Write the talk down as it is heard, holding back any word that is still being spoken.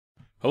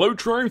Hello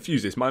Terraria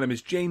enthusiasts, my name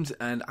is James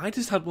and I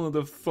just had one of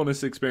the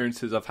funnest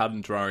experiences I've had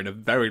in Terraria in a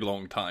very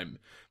long time.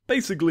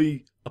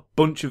 Basically, a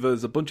bunch of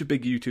us, a bunch of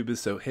big YouTubers,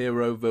 so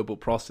Hero,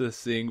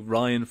 VerbalProcessing,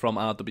 Ryan from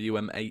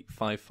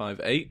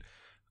rwm8558,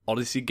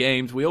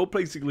 OdyssesyGamez, we all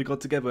basically got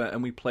together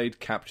and we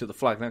played Capture the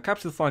Flag. Now,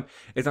 Capture the Flag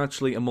is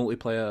actually a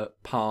multiplayer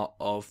part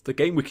of the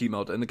Game Wiki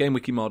mod, and the Game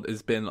Wiki mod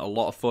has been a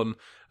lot of fun.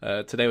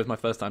 Today was my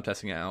first time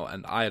testing it out,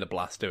 and I had a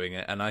blast doing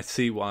it, and I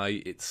see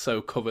why it's so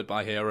covered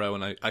by Hero,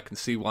 and I can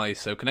see why he's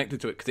so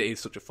connected to it, because it is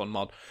such a fun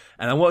mod.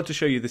 And I wanted to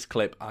show you this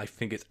clip. I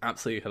think it's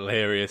absolutely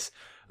hilarious.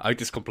 I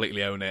just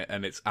completely own it,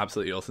 and it's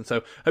absolutely awesome.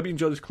 So, hope you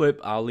enjoyed this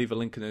clip. I'll leave a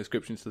link in the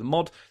description to the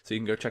mod, so you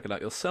can go check it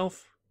out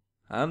yourself.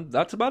 And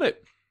that's about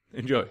it.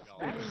 Enjoy.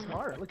 Matt's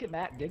smart. Look at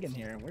Matt digging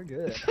here, and we're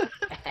good.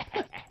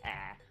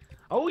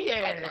 Oh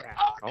yeah!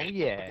 Oh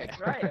yeah! That's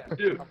right.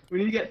 Dude, we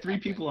need to get 3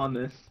 people on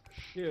this.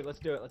 Dude, let's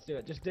do it. Let's do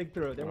it. Just dig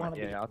through. They want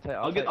to be.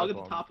 I'll get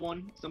the top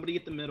one. Somebody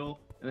get the middle,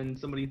 and then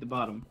somebody get the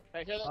bottom.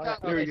 Hey, here they Oh, come.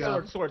 There we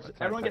go. Swords.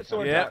 Everyone get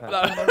swords. Yeah.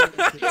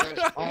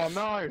 out. Oh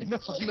no! No!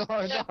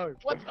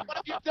 What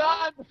have you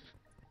done?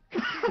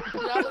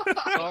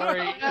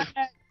 Sorry.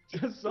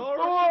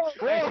 Swords.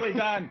 Nicely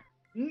done.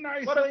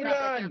 Nicely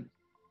done.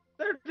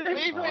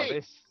 Leave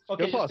me.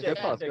 Okay, Go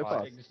just past,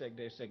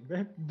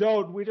 dig.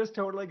 Don't. We just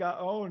totally got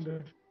owned.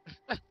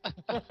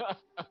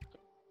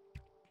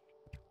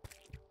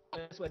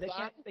 This way.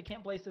 They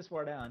can't place this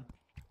far down.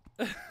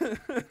 Okay,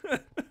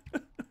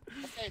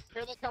 so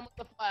here they come with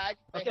the flag.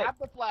 They Okay. have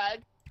the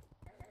flag.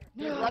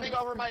 He's running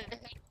over my head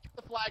with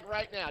the flag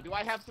right now. Do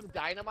I have some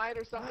dynamite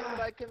or something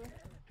that I can?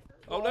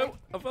 Oh no,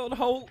 I fell in a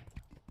hole.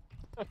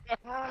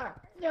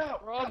 No.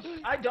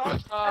 Run. I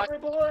dodged every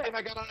Am bullet.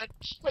 I gonna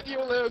with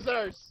you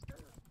losers?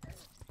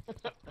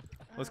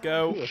 Let's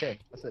go. Okay,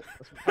 that's it.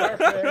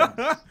 Perfect.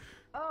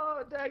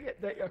 Oh, dang it.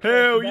 Okay,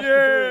 Hell that's yeah!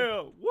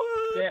 the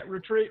What? Yeah,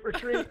 retreat.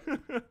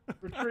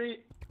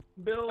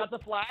 Bill. Got the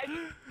flag?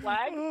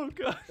 Flag? Oh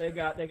god. They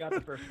got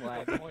the first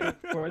flag.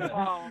 For them.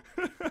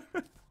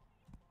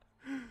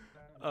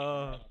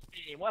 Oh,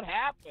 hey, what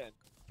happened?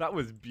 That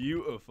was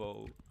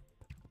beautiful.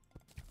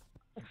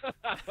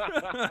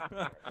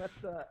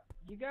 That's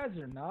you guys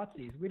are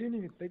Nazis. We didn't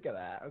even think of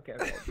that. Okay,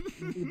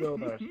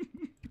 well,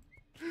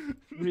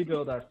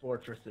 rebuild our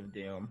Fortress of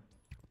Doom.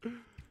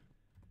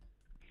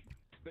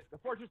 The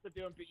Fortress of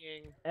Doom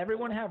being...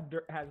 Everyone has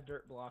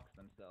dirt blocks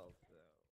themselves.